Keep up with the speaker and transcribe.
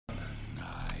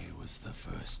was the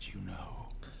first, you know.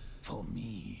 For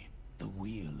me, the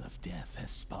wheel of death has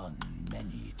spun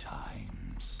many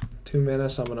times. 2 mana,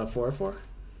 summon a 4/4.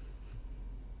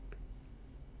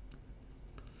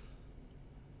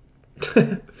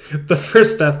 The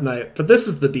first Death Knight, but this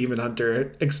is the Demon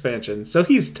Hunter expansion, so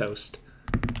he's toast.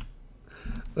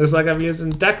 Looks like I'm using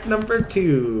deck number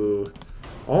 2.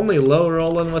 Only low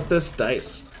rolling with this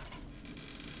dice.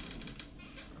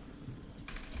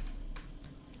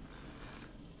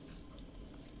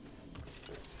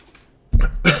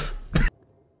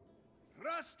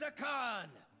 Rastakan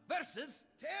versus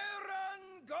Teron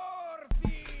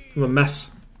Gorefiend. I'm a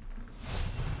mess.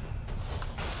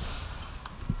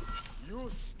 You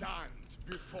stand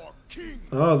before King.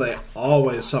 Oh, they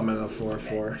always summon a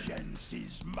 4/4. Vengeance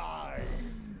is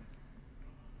mine.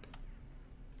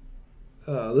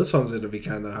 Oh, this one's gonna be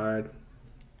kind of hard.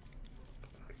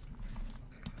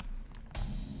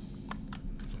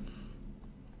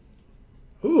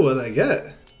 Ooh, what did I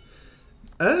get?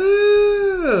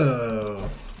 Oh.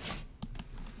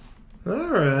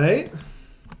 Alright.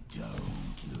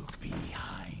 Don't look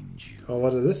behind you. Oh, what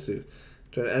did this do?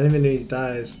 When an enemy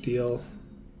dies, deal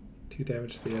 2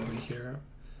 damage to the enemy hero.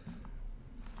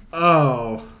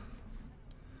 Oh.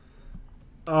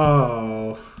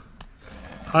 Oh.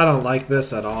 I don't like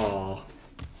this at all.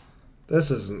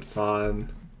 This isn't fun.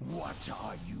 What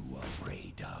are you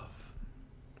afraid of?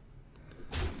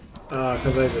 Oh,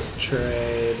 because I just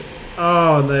trade.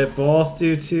 Oh, and they both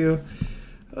do too.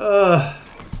 Ugh.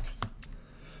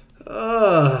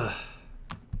 Ugh.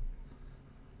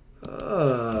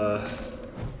 Ugh.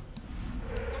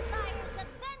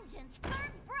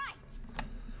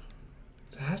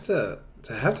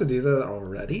 To have to do that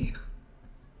already?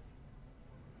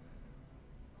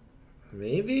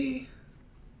 Maybe?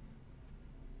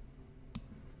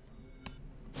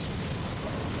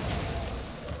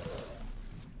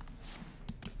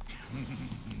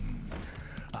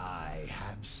 I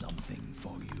have something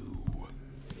for you.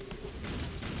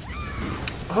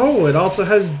 Oh, it also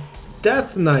has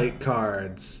Death Knight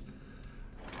cards.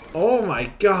 Oh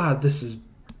my god, this is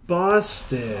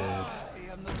busted. I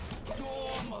am the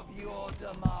storm of your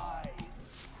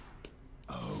demise.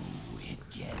 Oh, it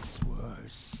gets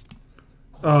worse.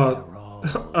 Oh. We're all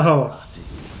Oh. rotting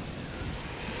here.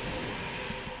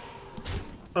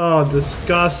 Oh,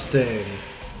 disgusting.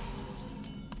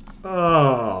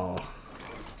 Oh.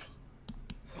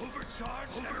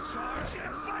 Overcharge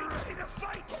in a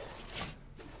fight.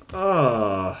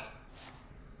 Oh.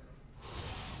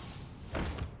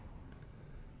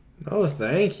 No,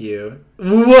 thank you.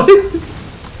 What?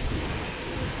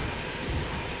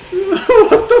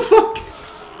 What the fuck?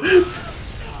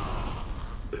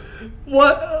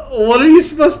 What are you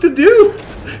supposed to do?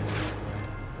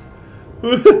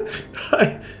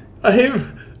 I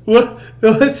am what?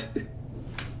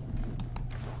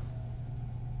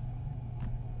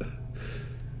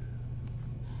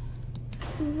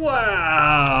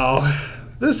 Wow,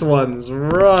 this one's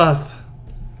rough.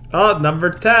 Oh, number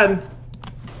 10.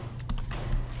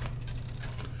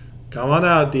 Come on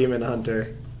out, Demon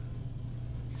Hunter.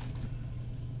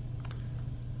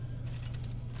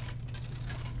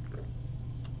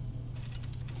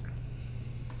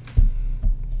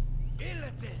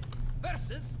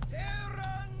 Versus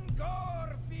Teron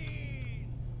Gorefiend.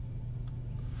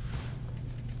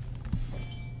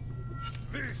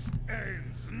 This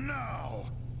ends now.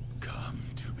 Come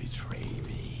to betray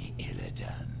me,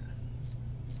 Illidan.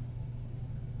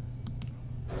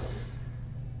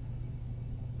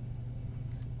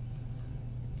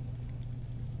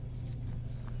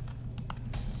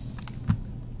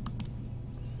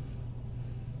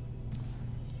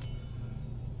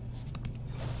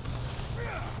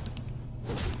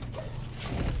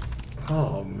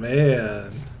 Oh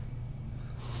man.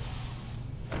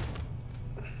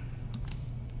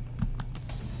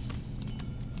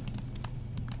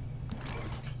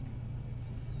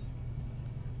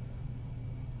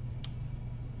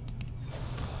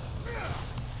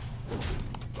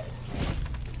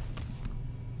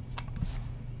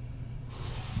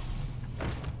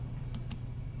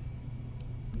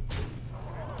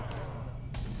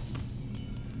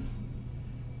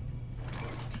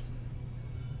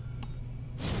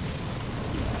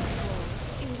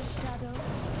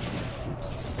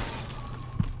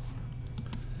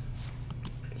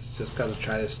 Just gotta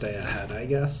try to stay ahead, I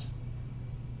guess.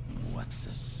 What's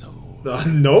a soul?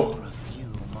 Nope. For a few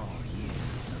more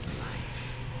years of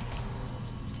life.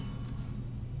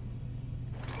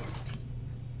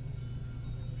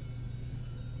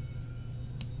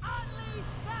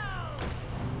 Unleash hell.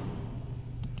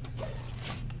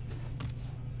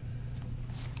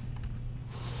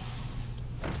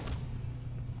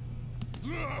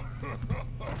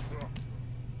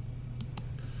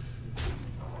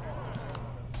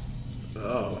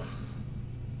 Oh.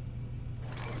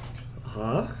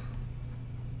 Huh?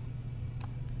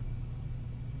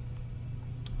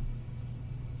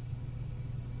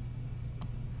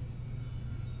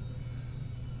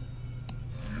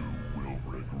 You will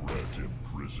regret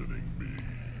imprisoning me.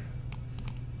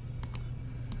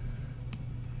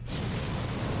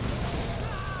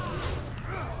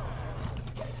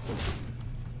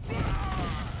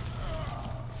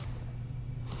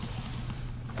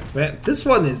 Man, this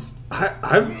one is...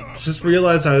 I just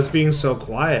realized I was being so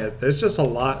quiet. There's just a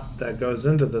lot that goes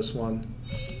into this one.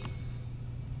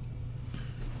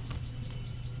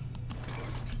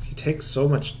 He takes so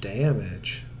much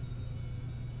damage.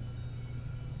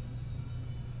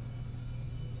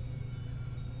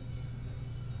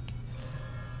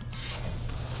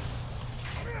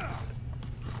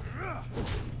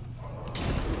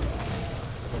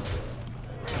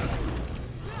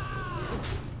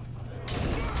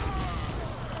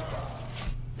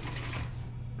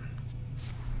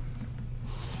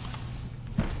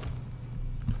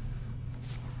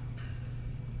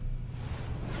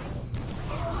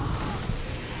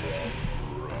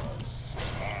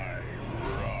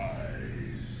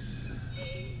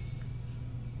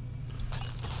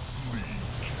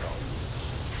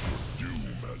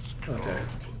 Okay,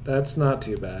 that's not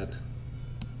too bad.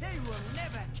 They will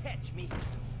never catch me.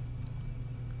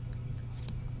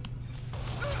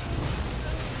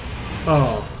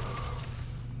 Oh.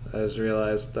 I just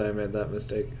realized that I made that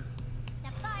mistake.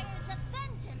 The fires of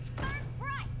vengeance burn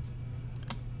bright.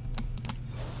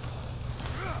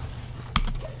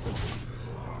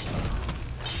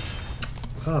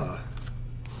 Ah.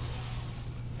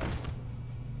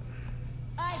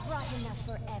 I brought enough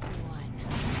for everyone.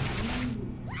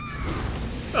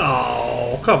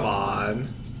 Oh, come on.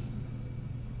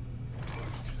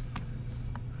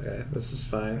 Okay, this is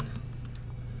fine.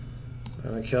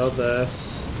 I'm gonna kill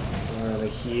this. We're gonna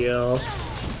heal.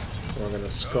 We're gonna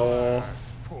skull.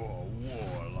 Poor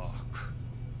warlock.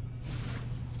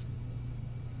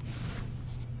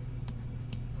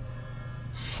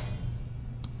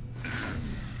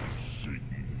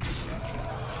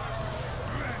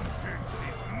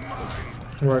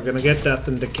 We're gonna get Death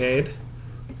and Decayed.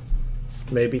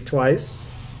 Maybe twice.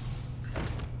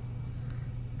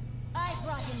 I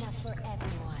brought enough for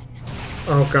everyone.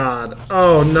 Oh god.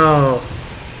 Oh no.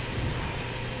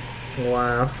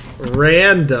 Wow.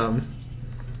 Random.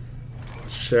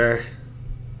 Sure.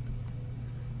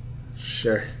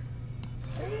 Sure.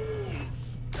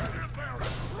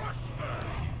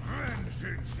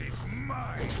 Vengeance is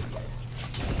mine.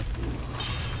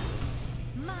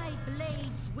 My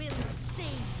blades will sing.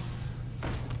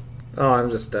 Oh, I'm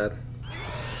just dead.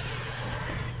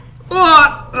 What?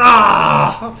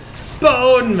 Ah!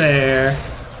 Bone Mare.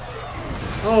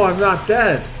 Oh, I'm not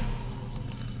dead.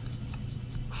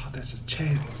 Oh, there's a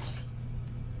chance.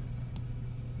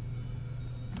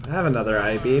 I have another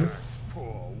eye beam.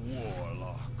 Poor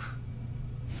warlock.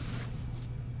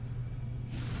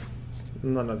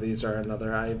 None of these are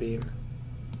another eye beam.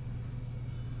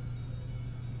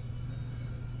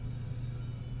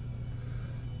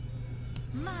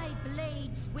 My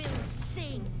blades will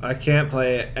sing. I can't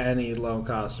play any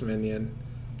low-cost minion.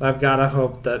 I've gotta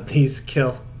hope that these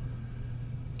kill.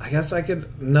 I guess I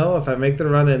could... No, if I make the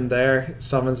run in there,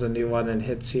 summons a new one and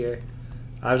hits here.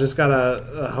 I've just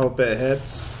gotta hope it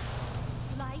hits.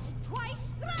 Slice twice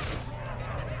thrice.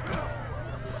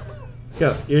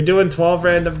 Go. You're doing 12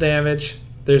 random damage.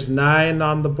 There's 9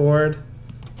 on the board.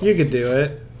 You could do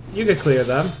it. You could clear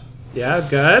them. Yeah,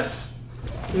 good.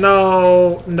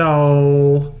 No,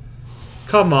 no.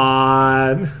 Come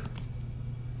on.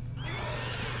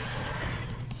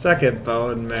 Second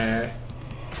Bone Mare.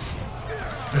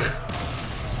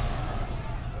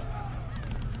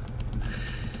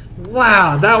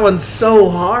 Wow, that one's so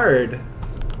hard.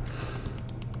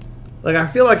 Like, I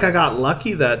feel like I got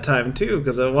lucky that time, too,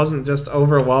 because it wasn't just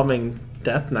overwhelming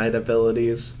Death Knight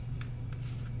abilities.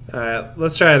 Alright,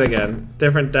 let's try it again.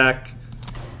 Different deck.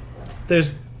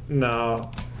 There's... no.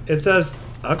 It says...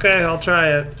 okay, I'll try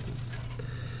it.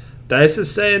 Dice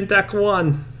is saying deck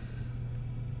 1.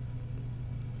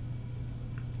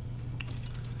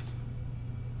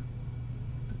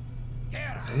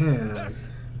 Man.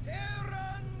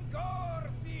 Teron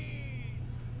Gorefiend.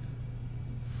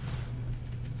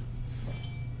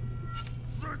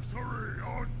 Victory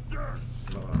on death.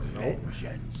 Oh, nope.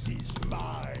 Vengeance is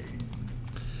mine.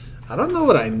 I don't know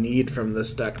what I need from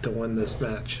this deck to win this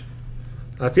match.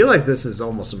 I feel like this is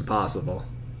almost impossible.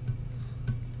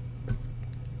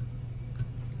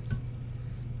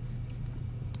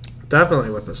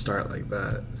 Definitely with a start like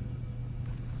that.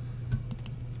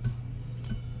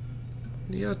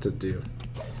 What do you have to do?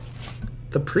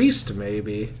 The priest,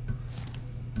 maybe.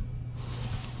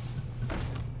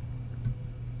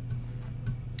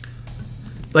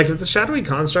 Like, if the shadowy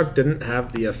construct didn't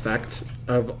have the effect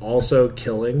of also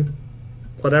killing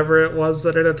whatever it was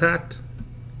that it attacked,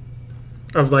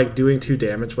 of, like, doing 2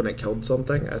 damage when it killed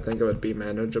something, I think it would be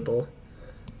manageable.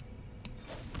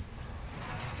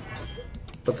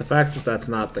 But the fact that that's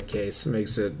not the case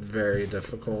makes it very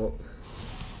difficult.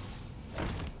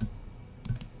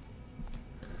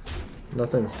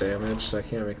 Nothing's damaged, so I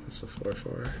can't make this a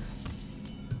 4/4.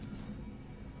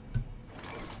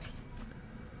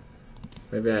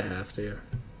 Maybe I have to.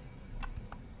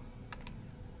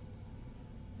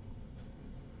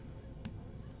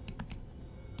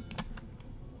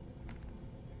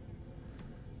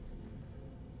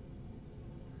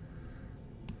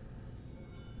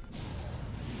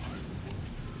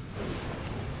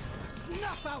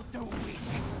 Snuff out the weak.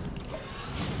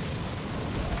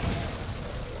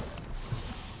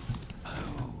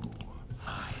 Oh,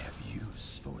 I have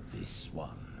use for this one.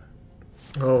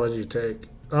 Oh, what'd you take?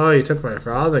 Oh, you took my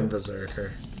frothing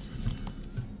berserker.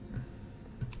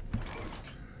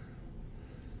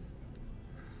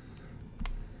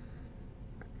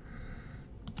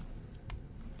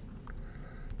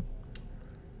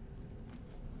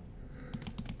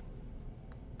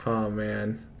 Oh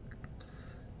man.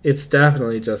 It's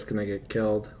definitely just gonna get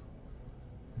killed.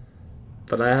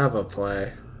 But I have a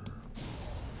play.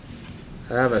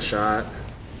 I have a shot.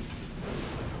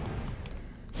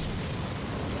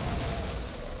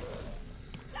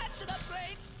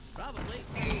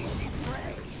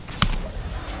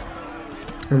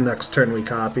 And next turn we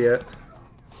copy it.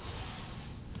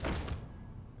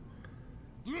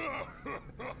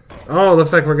 Oh,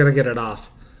 looks like we're gonna get it off.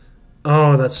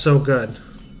 Oh, that's so good.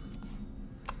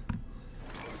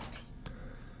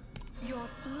 Your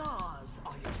flaws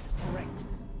are your strength.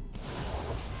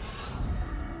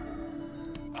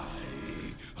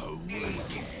 I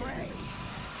awaken. Prey.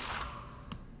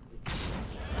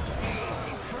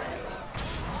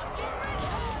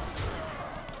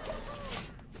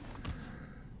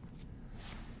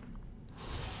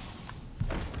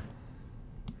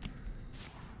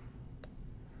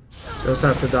 Just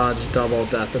have to dodge double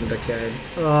death and decay.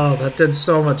 Oh, that did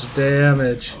so much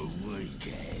damage. Awaken.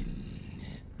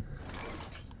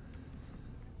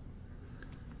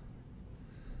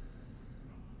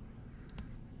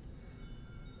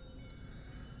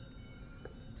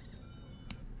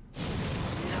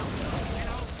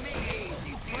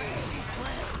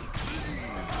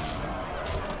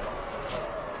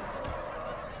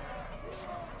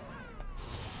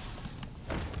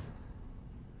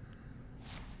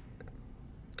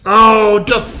 Oh,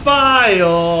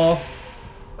 Defile!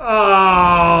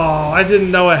 Oh, I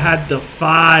didn't know it had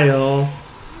Defile.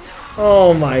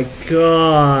 Oh my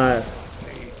god.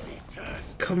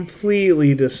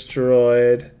 Completely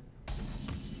destroyed.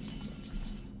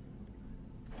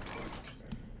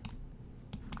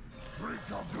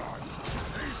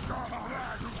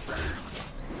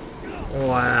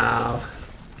 Wow.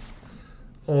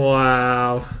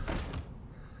 Wow.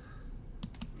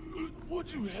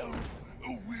 Would you help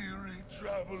a weary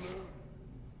traveler?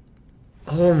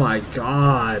 Oh my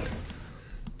god.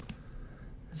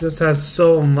 It just has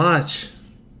so much.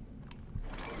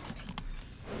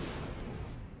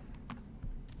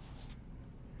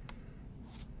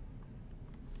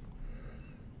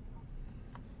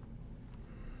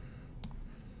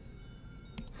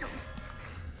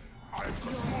 I've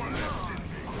got more left in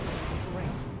me.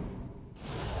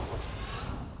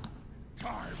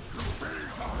 Time to pay.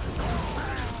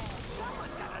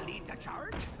 Someone's gotta lead the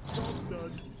charge.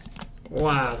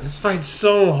 Wow, this fight's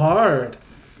so hard.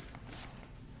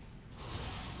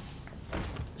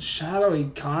 Shadowy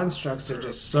constructs are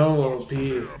just so OP.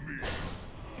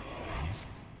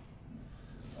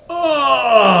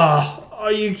 Oh,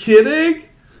 are you kidding?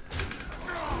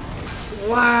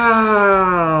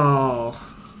 Wow.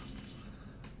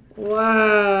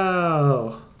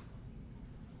 Wow.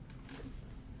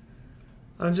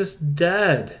 I'm just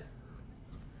dead.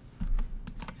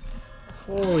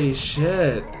 Holy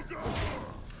shit.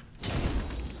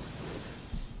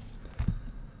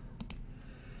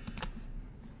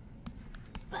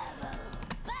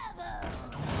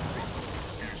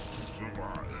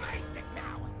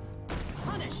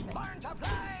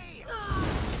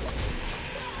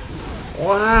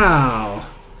 Wow.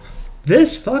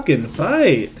 This fucking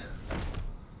fight.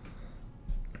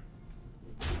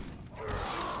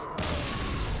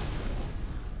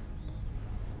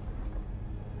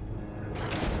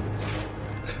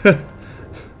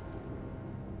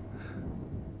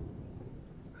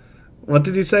 What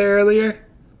did you say earlier?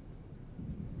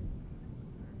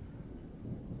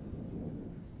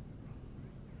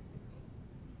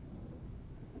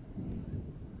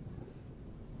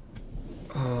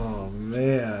 Oh,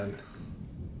 man.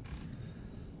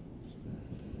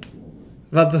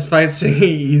 About this fight singing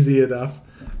easy enough.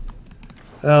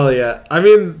 Hell yeah. I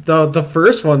mean, the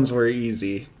first ones were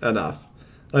easy enough.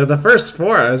 Like, the first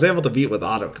 4 I was able to beat with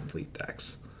autocomplete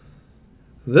decks.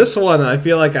 This one, I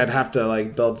feel like I'd have to,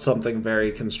 like, build something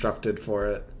very constructed for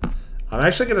it. I'm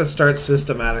actually going to start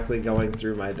systematically going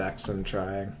through my decks and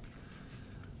trying.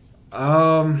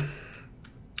 I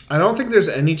don't think there's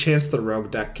any chance the rogue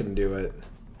deck can do it.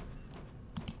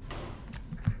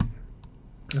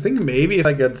 I think maybe if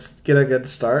I get a good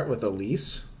start with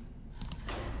Elise.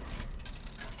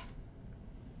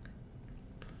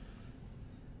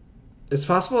 It's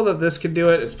possible that this could do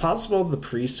it. It's possible the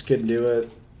priest could do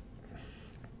it.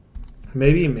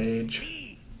 Maybe mage.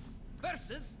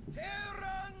 Versus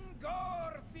Teron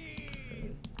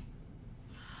Gorefiend.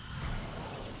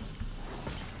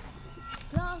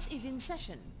 Class is in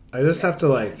session. I just have to,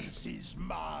 like, This is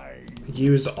mine.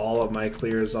 use all of my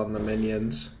clears on the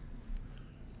minions.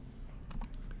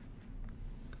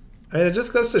 I mean, it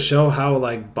just goes to show how,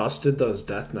 like, busted those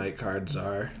Death Knight cards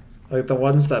are. Like, the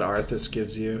ones that Arthas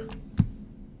gives you.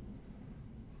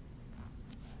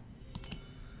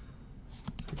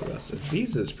 Busted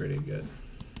Beast is pretty good.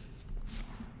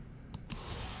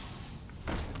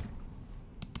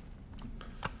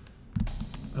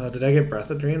 Did I get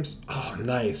Breath of Dreams? Oh,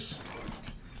 nice.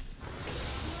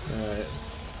 Alright.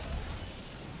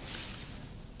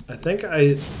 I think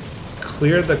I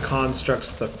cleared the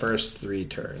constructs the first 3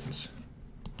 turns.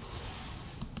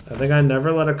 I think I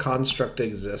never let a construct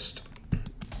exist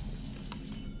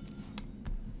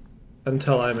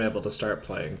until I'm able to start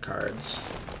playing cards.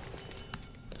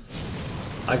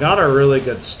 I got a really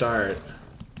good start.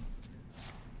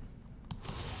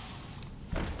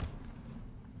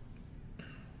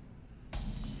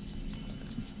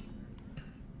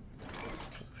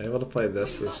 I'm able to play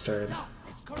this turn.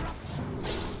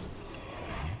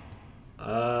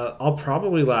 I'll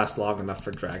probably last long enough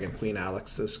for Dragon Queen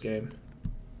Alex this game.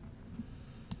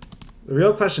 The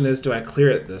real question is, do I clear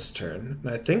it this turn?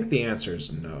 And I think the answer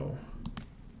is no.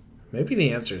 Maybe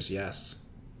the answer is yes.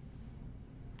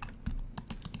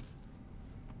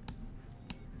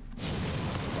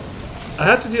 I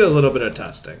had to do a little bit of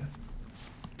testing.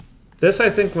 This, I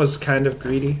think, was kind of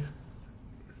greedy.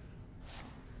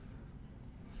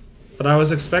 But I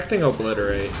was expecting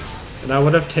Obliterate, and I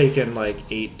would have taken like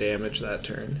 8 damage that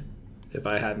turn if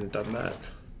I hadn't done that.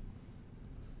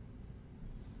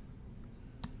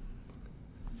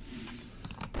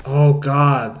 Oh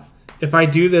god. If I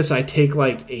do this, I take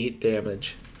like 8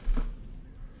 damage.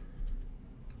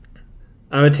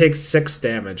 I would take 6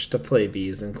 damage to play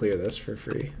bees and clear this for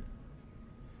free.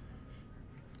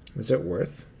 Is it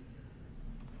worth?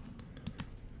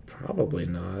 Probably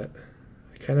not.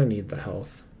 I kind of need the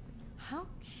health. How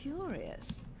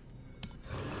curious.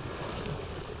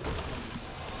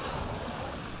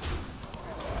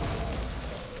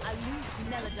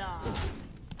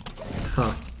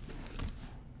 Huh.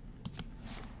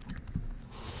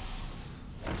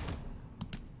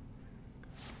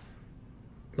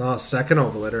 Oh, second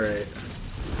Obliterate.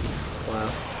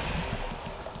 Wow.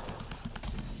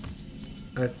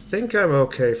 I think I'm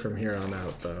okay from here on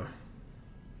out, though.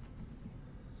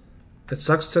 It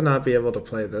sucks to not be able to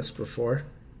play this before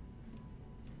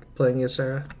playing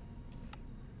Ysera.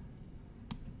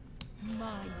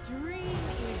 My dream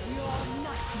is your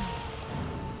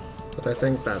nightmare. But I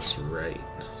think that's right.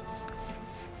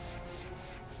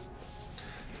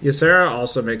 Ysera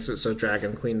also makes it so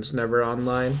Dragon Queen's never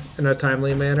online in a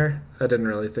timely manner. I didn't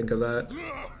really think of that.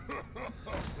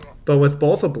 But with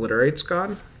both Obliterates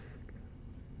gone...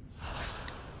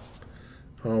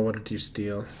 Oh, what did you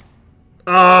steal?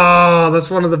 Oh, that's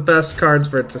one of the best cards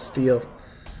for it to steal.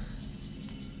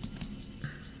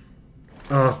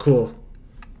 Oh, cool.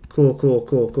 Cool, cool,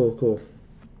 cool, cool, cool.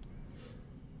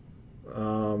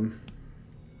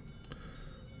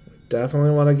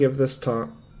 Definitely want to give this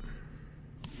taunt.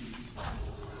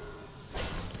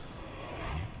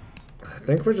 I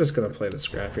think we're just going to play the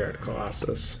Scrapyard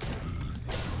Colossus.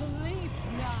 Sleep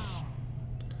now.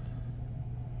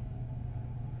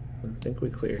 I think we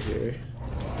clear here.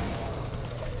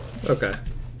 Okay.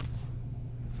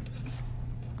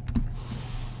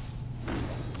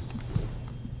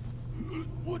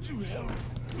 Would you help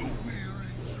the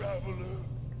weary traveler?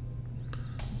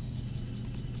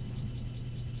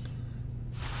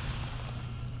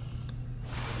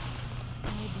 I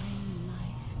bring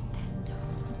life and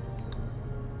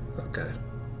hope. Okay.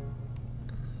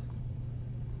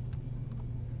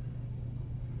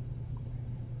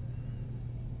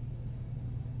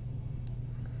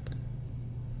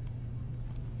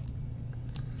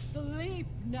 Sleep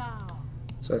now.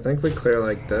 So I think we clear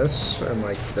like this and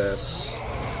like this.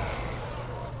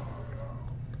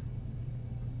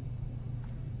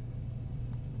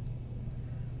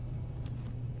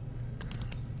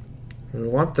 We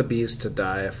want the bees to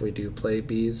die if we do play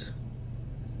bees.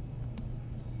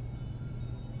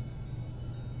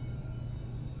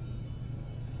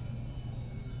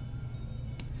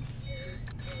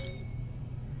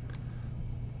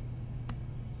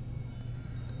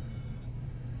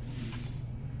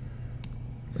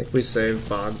 I think we save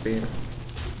Bog Beam.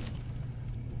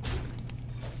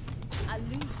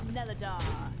 Aloof Neladar.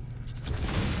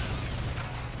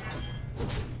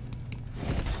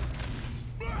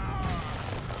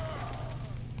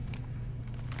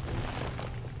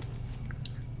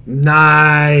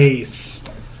 Nice!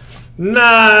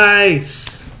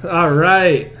 Nice!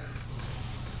 Alright.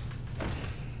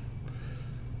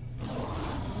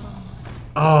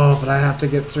 Oh, but I have to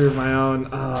get through my own.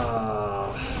 Oh.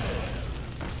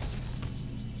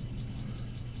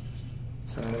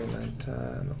 7, 8, 9, 10,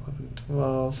 11,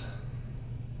 12.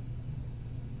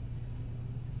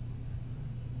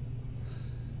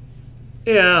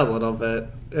 Yeah, a little bit.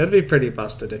 It'd be pretty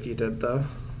busted if you did, though.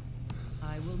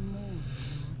 I will mourn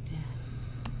your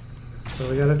death. So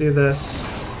we gotta do this.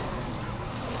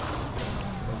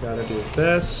 We gotta do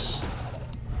this.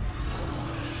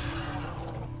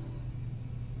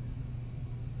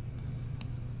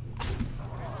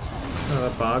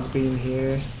 Another Bog Beam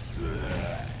here.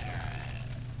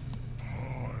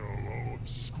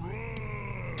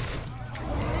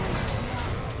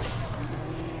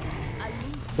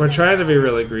 We're trying to be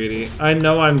really greedy. I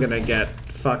know I'm gonna get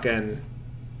fucking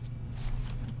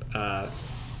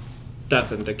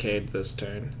Death and Decayed this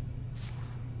turn.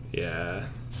 Yeah.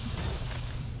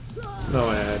 There's no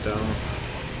way I don't.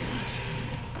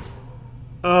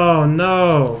 Oh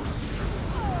no!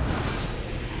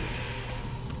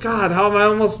 God, how am I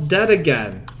almost dead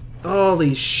again?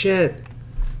 Holy shit.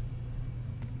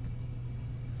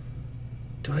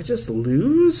 Do I just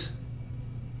lose?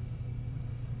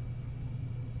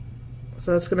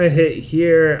 So that's gonna hit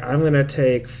here. I'm gonna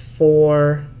take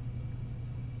 4.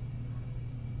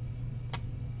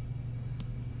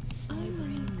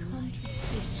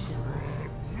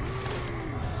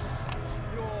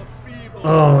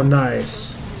 Oh,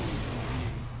 nice.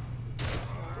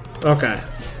 Okay. I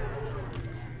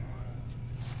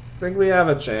think we have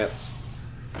a chance.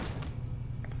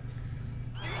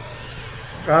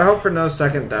 I hope for no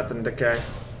second Death and Decay.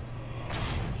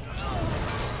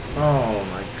 Oh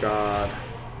my god.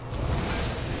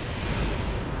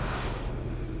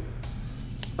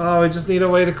 Oh, we just need a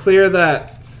way to clear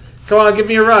that. Come on, give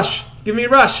me a rush. Give me a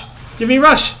rush. Give me a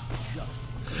rush.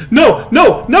 No,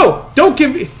 no, no! Don't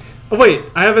give me... Oh, wait.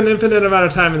 I have an infinite amount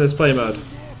of time in this play mode.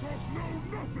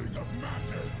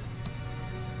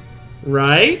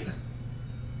 Right?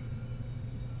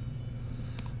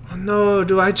 Oh no,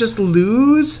 do I just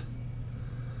lose?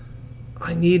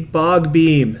 I need Bog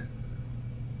Beam.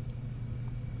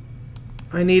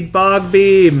 I need Bog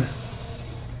Beam.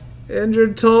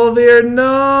 Injured Tolvir,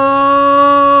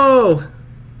 no!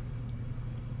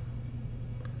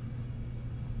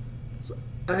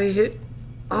 I hit...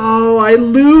 Oh, I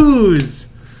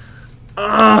lose!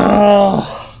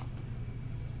 Oh!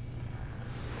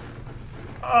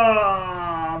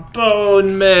 Oh,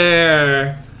 Bone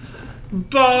Mare!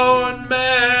 Bone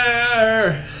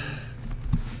Mare!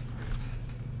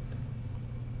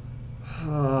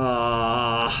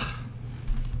 Ah.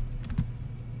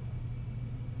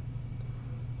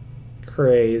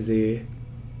 Crazy.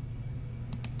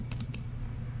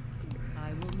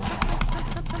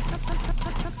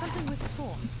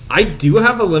 I do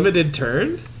have a limited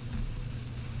turn?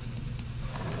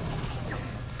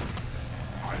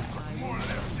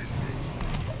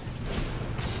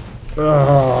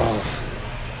 Oh.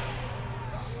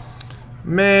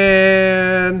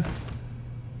 Man.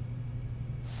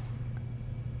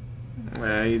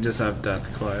 Yeah, you just have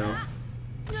Death Coil.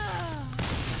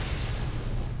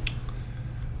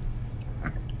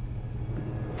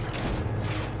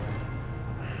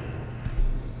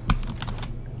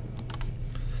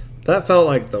 That felt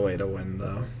like the way to win,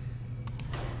 though.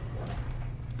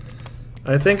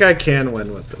 I think I can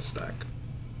win with this deck.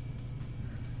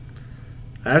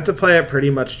 I have to play it pretty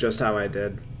much just how I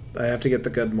did. I have to get the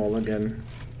good mulligan.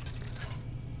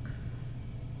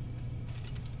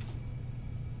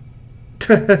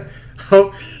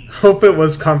 Hope it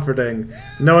was comforting,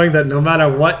 knowing that no matter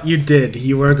what you did,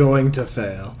 you were going to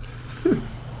fail.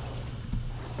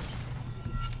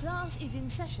 Class is in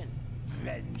session.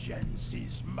 Vengeance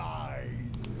is mine.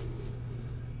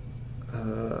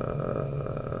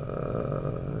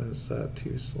 Is that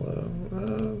too slow?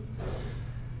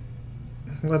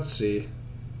 Let's see.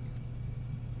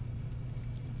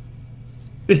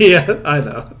 Yeah, I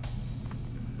know.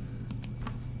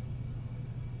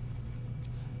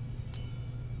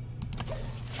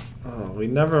 Oh, we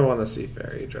never want to see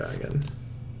Fairy Dragon.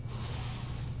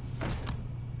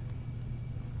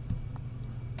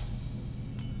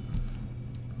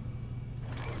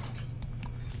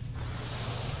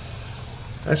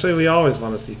 Actually, we always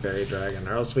want to see Fairy Dragon,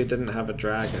 or else we didn't have a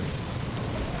dragon.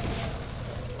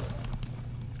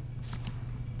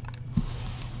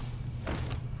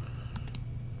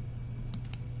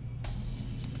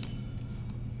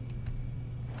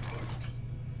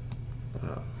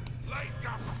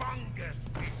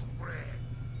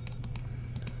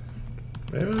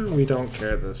 Maybe we don't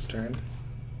care this turn.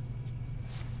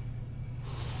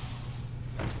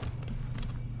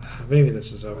 Maybe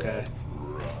this is okay.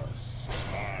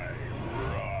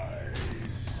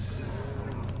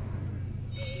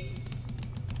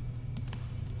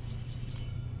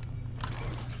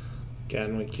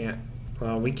 Again, we can't...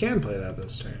 Well, we can play that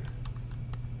this turn.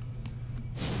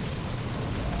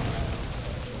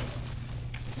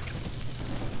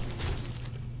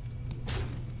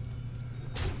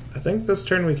 I think this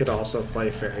turn we could also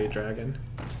play Fairy Dragon.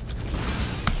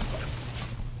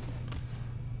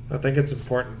 I think it's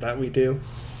important that we do.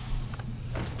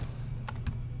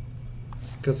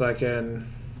 Because I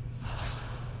can...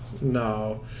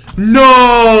 No.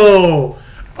 No!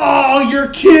 Oh, you're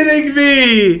kidding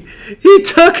me! He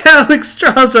took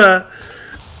Alexstrasza!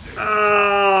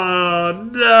 Oh,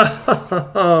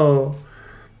 no!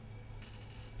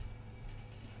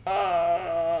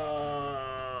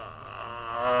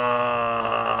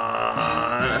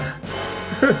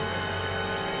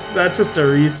 Is that just a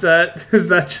reset? Is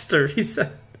that just a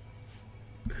reset?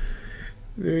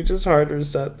 Did we just hard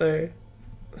reset there?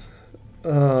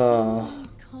 Oh.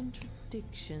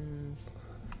 Contradictions.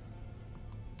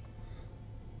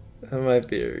 That might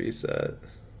be a reset.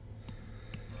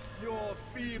 Your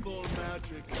feeble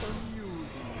magic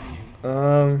amuses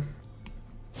me.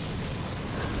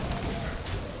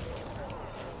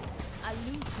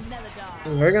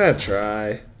 We're gonna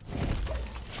try.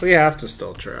 We have to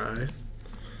still try.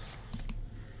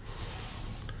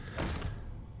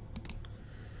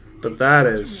 But that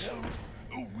is...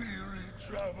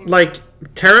 Like,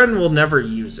 Teron will never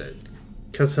use it.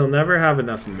 Because he'll never have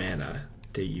enough mana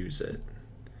to use it.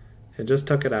 I just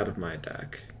took it out of my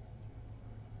deck.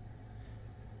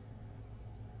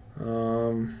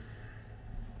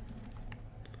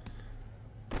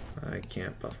 I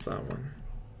can't buff that one.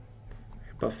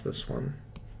 I buff this one.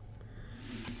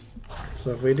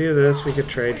 So if we do this, we could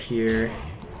trade here.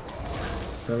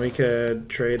 Then we could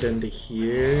trade into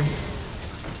here.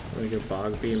 We could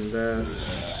bog beam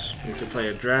this. We could play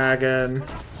a dragon.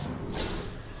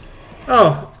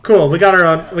 Oh, cool! We got our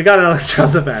own. We got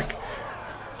Alexstrasza back.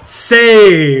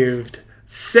 Saved!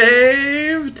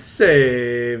 Saved!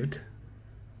 Saved!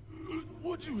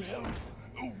 Would you help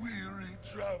a weary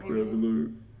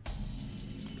traveler?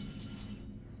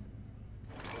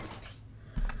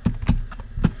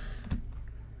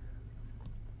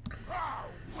 How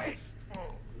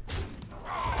wasteful!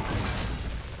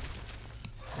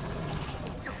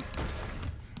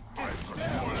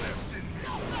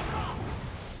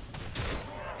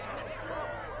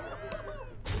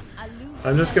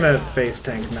 I'm just gonna face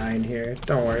tank 9 here.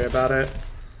 Don't worry about it.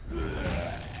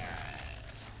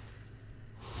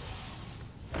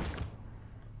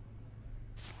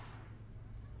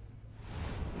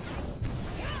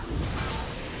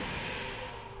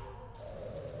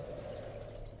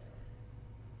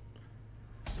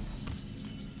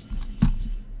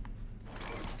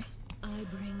 I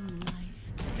bring life.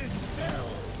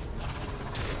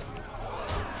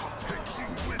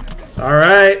 All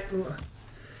right.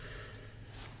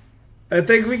 I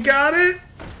think we got it.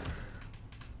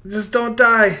 Just don't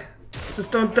die.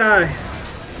 Just don't die.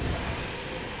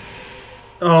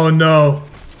 Oh no.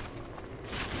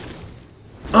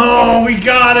 Oh, we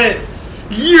got it.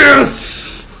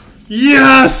 Yes.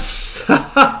 Yes.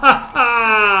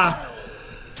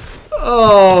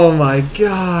 Oh my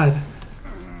god.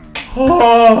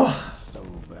 Oh.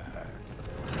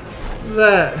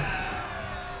 That.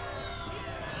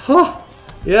 Oh.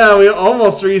 Yeah, we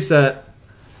almost reset.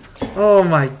 Oh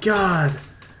my god.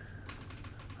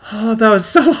 Oh, that was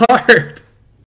so hard.